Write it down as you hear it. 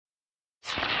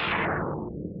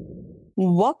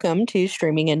Welcome to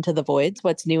Streaming Into the Voids,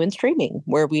 What's New in Streaming,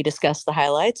 where we discuss the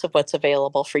highlights of what's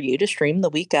available for you to stream the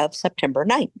week of September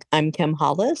 9th. I'm Kim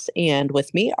Hollis, and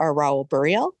with me are Raul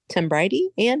Burial, Tim Bridey,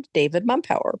 and David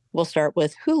Mumpower. We'll start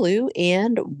with Hulu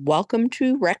and Welcome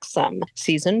to Wrexham,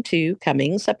 Season 2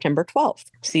 coming September 12th.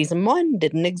 Season 1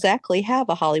 didn't exactly have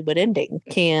a Hollywood ending.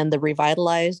 Can the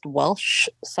revitalized Welsh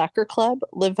soccer club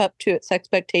live up to its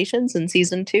expectations in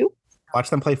Season 2?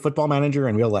 Watch them play Football Manager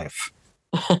in real life.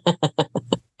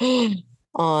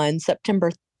 On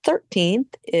September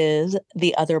 13th is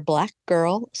The Other Black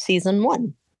Girl, Season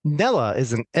 1. Nella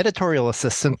is an editorial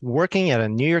assistant working at a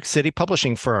New York City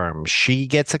publishing firm. She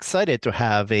gets excited to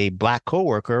have a black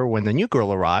coworker when the new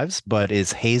girl arrives, but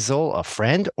is Hazel a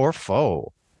friend or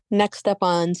foe? Next up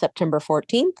on September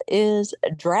 14th is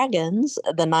Dragons,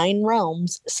 The Nine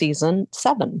Realms, Season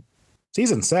 7.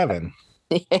 Season 7?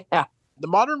 Yeah. The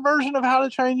modern version of How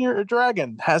to Train Your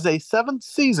Dragon has a 7th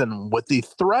season with the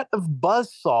threat of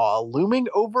Buzzsaw looming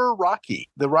over Rocky.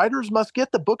 The writers must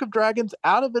get the Book of Dragons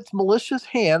out of its malicious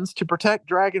hands to protect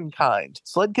dragonkind.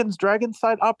 Sledkin's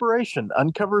Dragonsight operation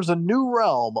uncovers a new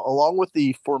realm along with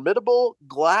the formidable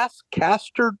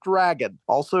Glasscaster Dragon.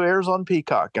 Also airs on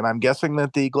Peacock, and I'm guessing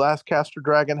that the Glasscaster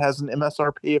Dragon has an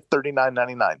MSRP of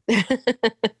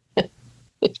 $39.99.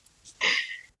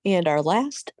 And our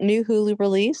last new Hulu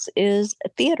release is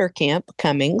Theater Camp,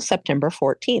 coming September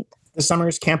 14th. This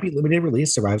summer's campy limited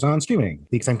release arrives on streaming.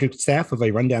 The eccentric staff of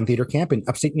a rundown theater camp in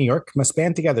upstate New York must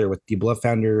band together with the beloved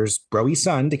founder's Broy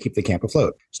son to keep the camp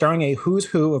afloat. Starring a who's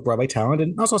who of Broadway talent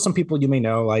and also some people you may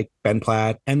know like Ben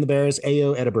Platt and the Bears'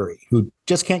 Ayo Edeburi, who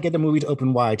just can't get the movie to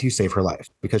open wide to save her life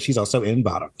because she's also in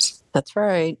Bottoms. That's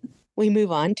right. We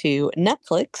move on to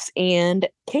Netflix and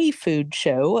K-Food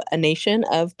Show, A Nation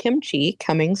of Kimchi,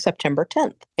 coming September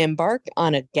 10th. Embark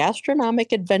on a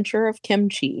gastronomic adventure of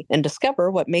kimchi and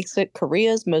discover what makes it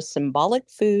Korea's most symbolic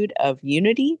food of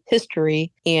unity,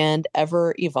 history, and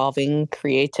ever-evolving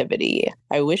creativity.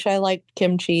 I wish I liked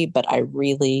kimchi, but I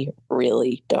really,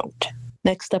 really don't.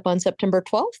 Next up on September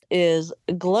 12th is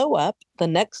Glow Up, The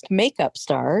Next Makeup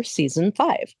Star, Season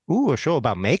 5. Ooh, a show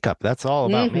about makeup. That's all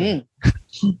about me.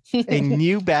 A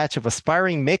new batch of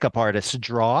aspiring makeup artists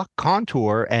draw,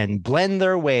 contour, and blend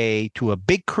their way to a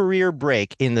big career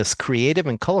break in this creative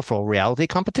and colorful reality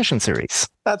competition series.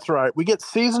 That's right. We get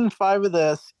season 5 of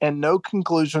this and no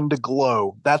conclusion to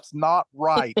Glow. That's not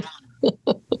right.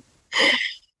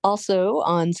 Also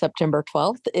on September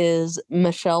 12th is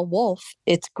Michelle Wolf,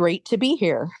 It's Great to Be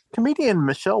Here. Comedian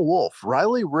Michelle Wolf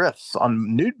Riley riffs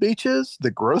on nude beaches,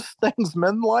 the gross things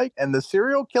men like, and the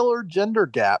serial killer gender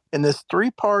gap in this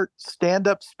 3-part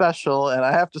stand-up special. And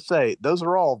I have to say, those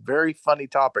are all very funny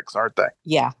topics, aren't they?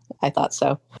 Yeah, I thought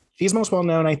so. She's most well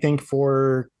known, I think,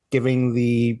 for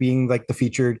being like the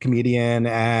featured comedian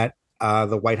at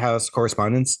the White House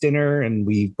Correspondents' Dinner, and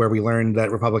where we learned that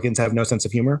Republicans have no sense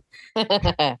of humor.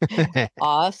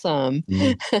 Awesome.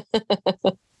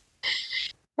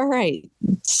 All right.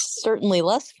 Certainly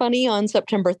less funny on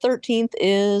September 13th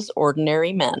is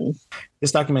Ordinary Men.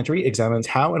 This documentary examines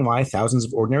how and why thousands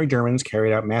of ordinary Germans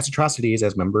carried out mass atrocities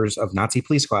as members of Nazi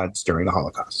police squads during the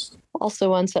Holocaust.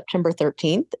 Also on September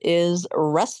 13th is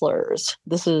Wrestlers.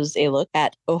 This is a look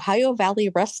at Ohio Valley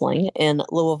Wrestling in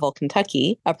Louisville,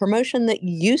 Kentucky, a promotion that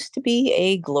used to be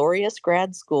a glorious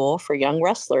grad school for young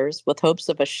wrestlers with hopes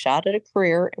of a shot at a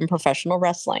career in professional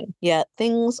wrestling. Yet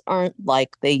things aren't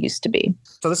like they used to be.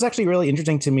 So this is actually really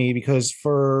interesting to me because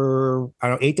for,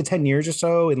 8 to 10 years or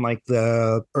so in like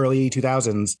the early 2000s,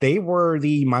 they were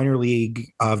the minor league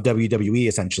of WWE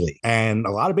essentially. And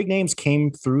a lot of big names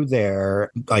came through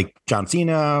there, like John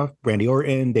Cena, Randy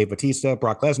Orton, Dave Bautista,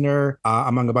 Brock Lesnar,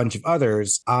 among a bunch of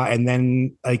others. And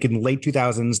then like in late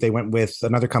 2000s, they went with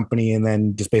another company and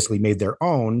then just basically made their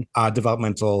own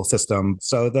developmental system.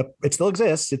 So it still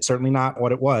exists. It's certainly not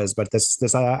what it was, but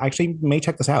this actually may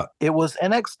check this out. It was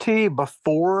NXT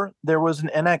before there was an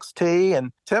NXT,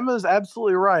 and Tim is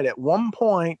absolutely right. At one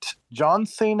point, John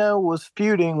Cena was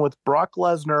feuding with Brock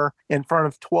Lesnar in front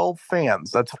of 12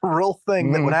 fans. That's a real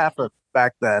thing that would happen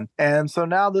back then. And so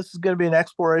now this is going to be an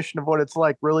exploration of what it's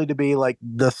like really to be like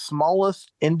the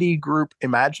smallest indie group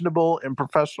imaginable in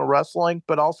professional wrestling,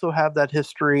 but also have that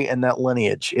history and that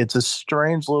lineage. It's a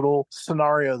strange little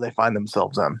scenario they find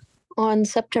themselves in. On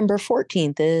September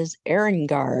 14th is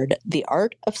Erengard, The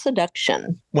Art of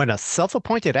Seduction. When a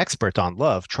self-appointed expert on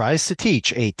love tries to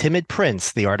teach a timid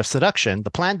prince the art of seduction,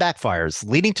 the plan backfires,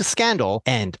 leading to scandal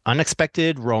and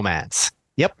unexpected romance.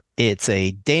 Yep, it's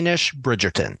a Danish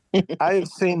Bridgerton. I have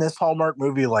seen this Hallmark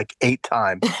movie like 8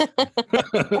 times.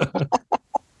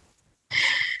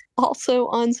 Also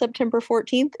on September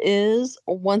 14th is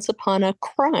Once Upon a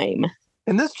Crime.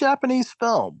 In this Japanese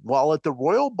film, while at the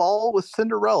royal ball with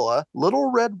Cinderella,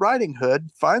 Little Red Riding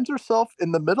Hood finds herself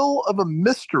in the middle of a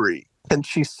mystery. Can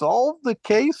she solve the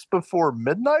case before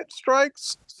midnight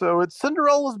strikes? So it's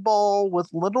Cinderella's ball with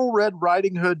Little Red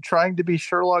Riding Hood trying to be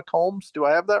Sherlock Holmes. Do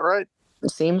I have that right?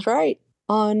 Seems right.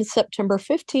 On September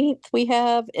 15th, we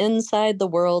have Inside the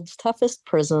World's Toughest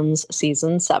Prisons,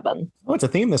 Season 7. Oh, it's a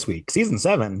theme this week. Season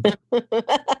 7.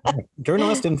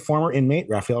 Journalist and former inmate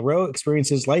Raphael Rowe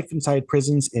experiences life inside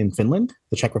prisons in Finland,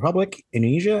 the Czech Republic,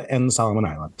 Indonesia, and the Solomon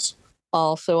Islands.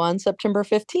 Also on September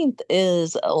 15th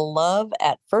is Love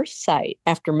at First Sight.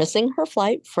 After missing her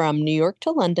flight from New York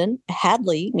to London,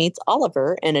 Hadley meets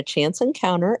Oliver in a chance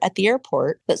encounter at the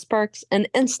airport that sparks an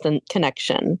instant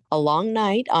connection. A long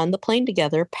night on the plane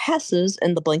together passes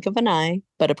in the blink of an eye,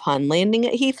 but upon landing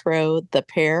at Heathrow, the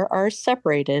pair are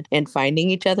separated and finding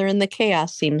each other in the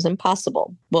chaos seems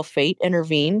impossible. Will fate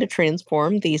intervene to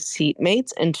transform these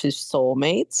seatmates into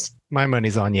soulmates? My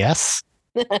money's on yes.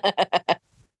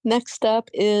 Next up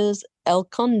is El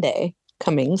Conde,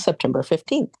 coming September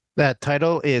 15th. That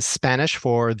title is Spanish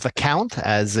for The Count,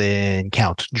 as in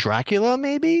Count Dracula,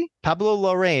 maybe? Pablo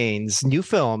Larraín's new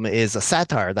film is a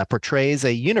satire that portrays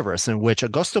a universe in which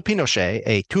Augusto Pinochet,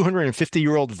 a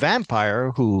 250-year-old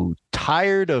vampire who,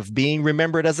 tired of being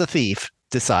remembered as a thief,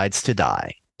 decides to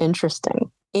die.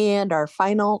 Interesting. And our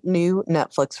final new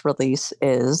Netflix release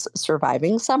is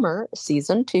Surviving Summer,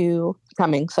 Season 2,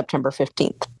 coming September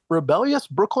 15th. Rebellious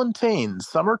Brooklyn teen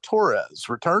Summer Torres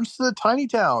returns to the tiny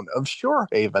town of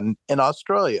Shorehaven in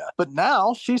Australia, but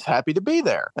now she's happy to be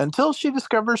there until she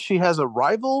discovers she has a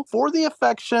rival for the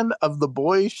affection of the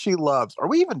boy she loves. Are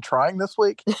we even trying this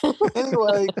week?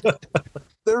 Anyway,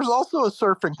 there's also a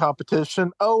surfing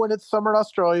competition. Oh, and it's summer in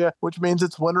Australia, which means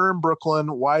it's winter in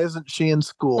Brooklyn. Why isn't she in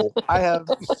school? I have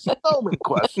so many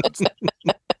questions.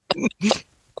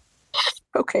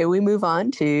 Okay, we move on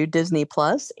to Disney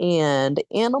Plus and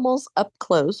Animals Up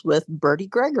Close with Bertie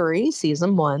Gregory,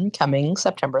 Season 1, coming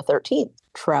September 13th.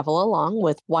 Travel along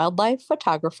with wildlife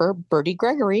photographer Bertie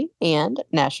Gregory and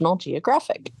National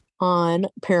Geographic. On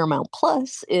Paramount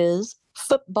Plus is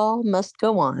Football Must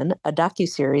Go On, a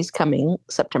docuseries coming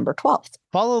September 12th.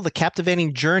 Follow the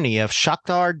captivating journey of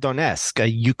Shakhtar Donetsk, a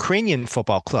Ukrainian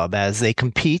football club, as they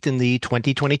compete in the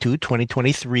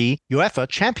 2022-2023 UEFA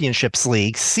Championships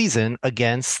League season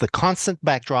against the constant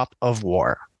backdrop of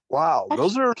war. Wow,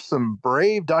 those are some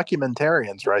brave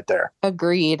documentarians right there.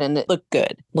 Agreed, and it looked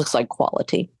good. Looks like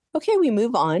quality. Okay, we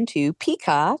move on to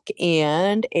Peacock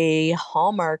and a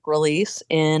Hallmark release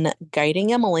in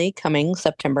Guiding Emily coming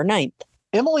September 9th.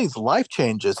 Emily's life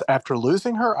changes after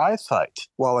losing her eyesight,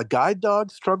 while a guide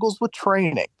dog struggles with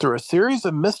training. Through a series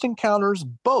of missed encounters,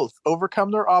 both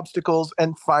overcome their obstacles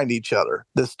and find each other.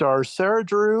 This stars Sarah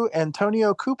Drew,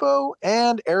 Antonio Cupo,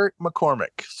 and Eric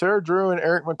McCormick. Sarah Drew and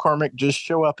Eric McCormick just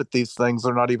show up at these things.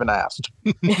 They're not even asked.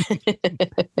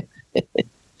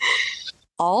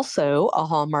 Also, a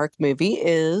Hallmark movie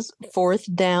is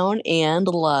Fourth Down and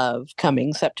Love,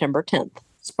 coming September 10th.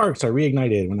 Sparks are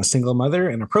reignited when a single mother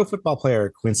and a pro football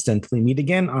player coincidentally meet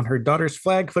again on her daughter's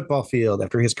flag football field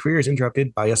after his career is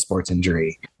interrupted by a sports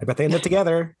injury. I bet they end up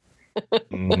together.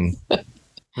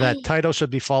 That title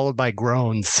should be followed by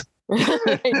groans.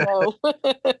 I know.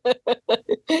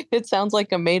 It sounds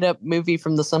like a made-up movie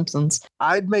from The Simpsons.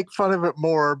 I'd make fun of it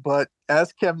more, but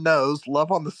as Kim knows,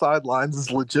 Love on the Sidelines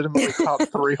is legitimately top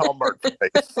 3 Hallmark for me.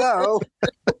 So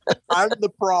I'm the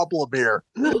problem here.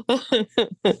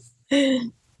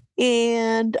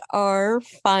 And our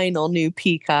final new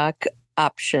Peacock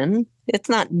option, it's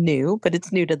not new, but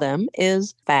it's new to them,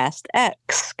 is Fast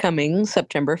X, coming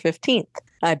September 15th.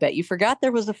 I bet you forgot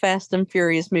there was a Fast and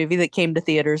Furious movie that came to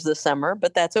theaters this summer,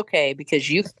 but that's okay because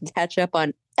you can catch up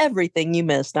on everything you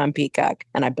missed on Peacock.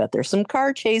 And I bet there's some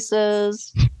car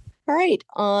chases. All right,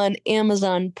 on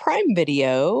Amazon Prime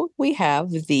Video, we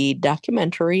have the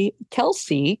documentary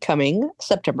Kelsey coming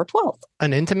September 12th.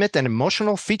 An intimate and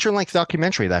emotional feature-length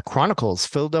documentary that chronicles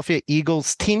Philadelphia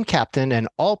Eagles team captain and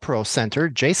all-pro center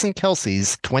Jason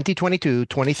Kelsey's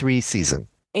 2022-23 season.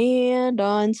 And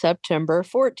on September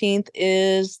 14th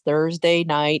is Thursday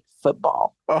Night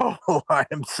Football. Oh, I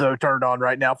am so turned on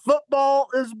right now. Football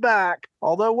is back.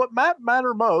 Although what might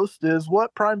matter most is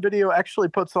what Prime Video actually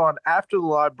puts on after the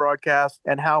live broadcast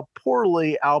and how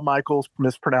poorly Al Michaels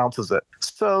mispronounces it.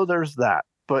 So there's that.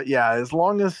 But yeah, as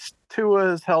long as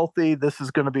Tua is healthy, this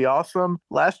is going to be awesome.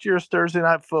 Last year's Thursday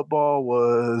Night Football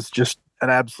was just an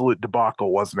absolute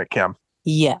debacle, wasn't it, Kim?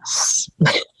 Yes.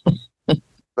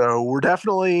 So we're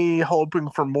definitely hoping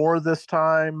for more this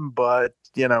time, but,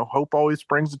 you know, hope always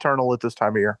springs eternal at this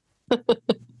time of year.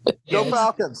 Go Yeah,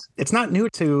 Falcons. it's not new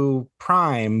to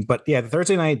Prime, but yeah, the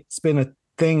Thursday night's been a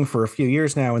thing for a few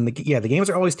years now. And the games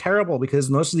are always terrible because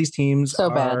most of these teams So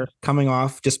are bad. coming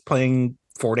off just playing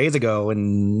 4 days ago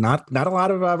and not a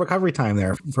lot of recovery time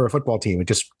there for a football team. It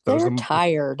just throws They're them.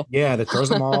 tired. Yeah, that throws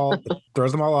them all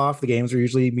off. The games are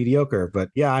usually mediocre, but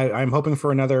yeah, I'm hoping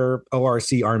for another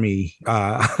ORC Army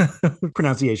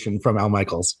pronunciation from Al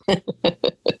Michaels.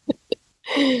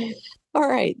 All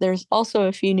right. There's also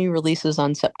a few new releases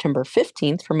on September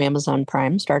 15th from Amazon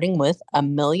Prime, starting with A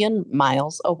Million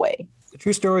Miles Away. The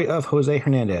true story of Jose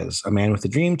Hernandez, a man with a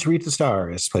dream to reach the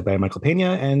stars, played by Michael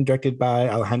Pena and directed by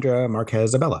Alejandra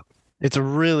Marquez Abella. It's a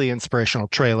really inspirational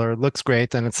trailer. It looks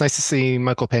great, and it's nice to see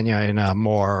Michael Pena in a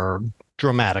more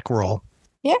dramatic role.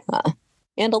 Yeah.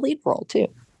 And a lead role, too.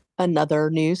 Another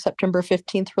new September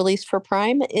 15th release for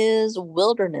Prime is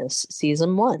Wilderness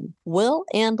Season 1. Will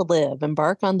and Liv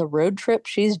embark on the road trip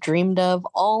she's dreamed of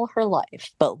all her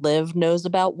life. But Liv knows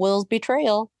about Will's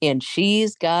betrayal, and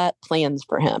she's got plans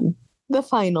for him. The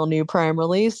final new Prime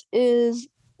release is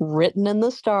Written in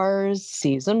the Stars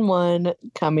Season 1,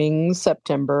 coming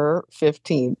September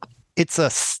 15th. It's a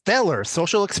stellar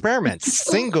social experiment.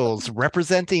 Singles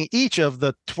representing each of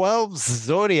the 12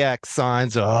 zodiac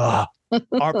signs are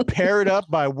paired up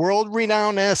by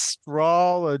world-renowned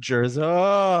astrologers.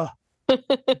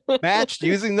 Matched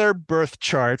using their birth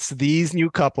charts, these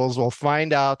new couples will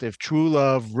find out if true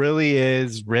love really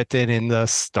is written in the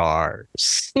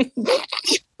stars.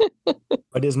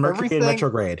 But is Mercury in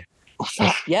retrograde?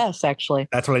 Yes, actually.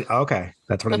 That's what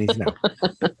that's what I need to know.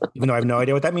 Even though I have no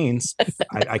idea what that means,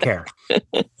 I care.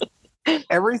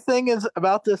 Everything is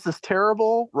about this is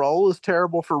terrible. Raul is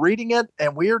terrible for reading it,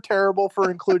 and we are terrible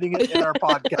for including it in our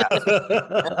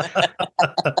podcast.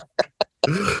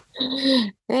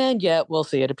 And yet we'll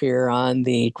see it appear on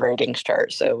the ratings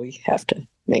chart, so we have to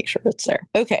make sure it's there.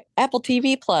 Okay, Apple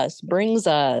TV Plus brings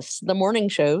us The Morning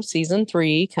Show Season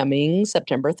 3, coming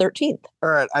September 13th. All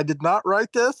right, I did not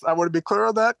write this. I want to be clear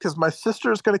on that because my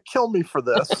sister is going to kill me for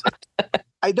this.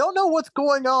 I don't know what's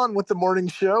going on with The Morning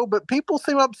Show, but people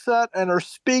seem upset and are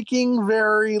speaking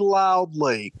very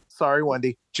loudly. Sorry,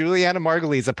 Wendy. Juliana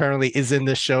Margulies apparently is in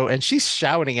this show, and she's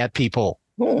shouting at people.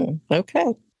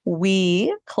 Okay.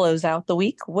 We close out the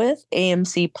week with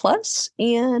AMC Plus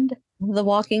and The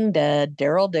Walking Dead,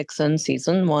 Daryl Dixon,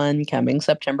 Season 1, coming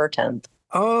September 10th.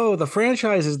 Oh, the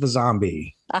franchise is the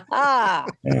zombie. Aha!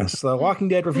 Yes, The Walking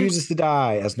Dead refuses to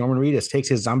die as Norman Reedus takes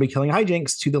his zombie-killing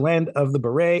hijinks to the land of the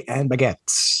beret and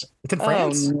baguettes. It's in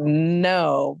France? Oh,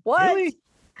 no. What? Really?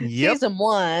 Yep. Season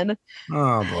 1.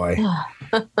 Oh, boy.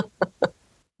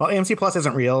 Well, AMC Plus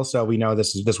isn't real, so we know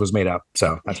this was made up.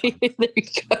 So that's fine. There you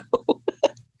go.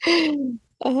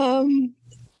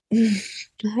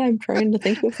 I'm trying to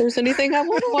think if there's anything I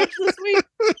want to watch this week.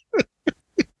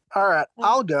 All right,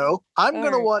 I'll go. I'm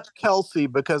going to watch Kelsey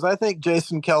because I think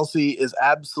Jason Kelsey is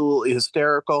absolutely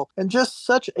hysterical and just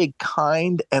such a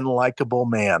kind and likable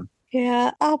man.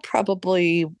 Yeah, I'll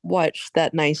probably watch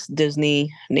that nice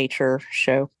Disney nature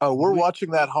show. Oh, we're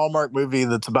watching that Hallmark movie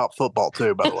that's about football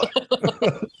too, by the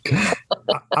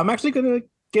way. I'm actually going to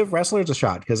give wrestlers a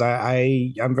shot because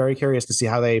I'm very curious to see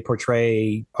how they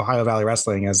portray Ohio Valley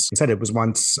Wrestling. As you said, it was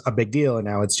once a big deal and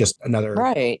now it's just another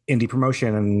indie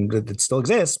promotion, and it still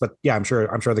exists. But yeah, I'm sure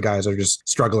the guys are just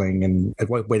struggling and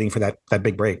waiting for that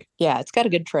big break. Yeah, it's got a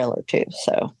good trailer too,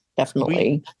 so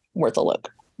definitely worth a look.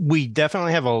 We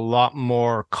definitely have a lot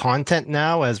more content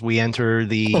now as we enter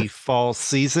the fall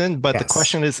season, but the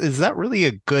question is that really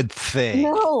a good thing?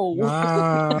 No,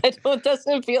 it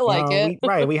doesn't feel like it.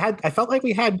 I felt like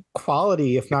we had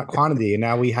quality, if not quantity, and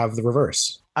now we have the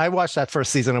reverse. I watched that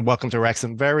first season of Welcome to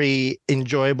Wrexham. Very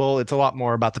enjoyable. It's a lot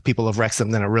more about the people of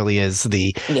Wrexham than it really is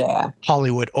the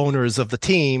Hollywood owners of the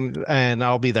team. And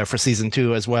I'll be there for season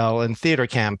 2 as well. And Theater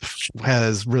Camp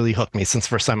has really hooked me since the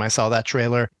first time I saw that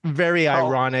trailer. Very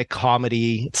ironic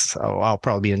comedy. So I'll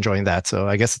probably be enjoying that. So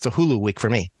I guess it's a Hulu week for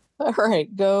me. All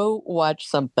right, go watch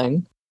something.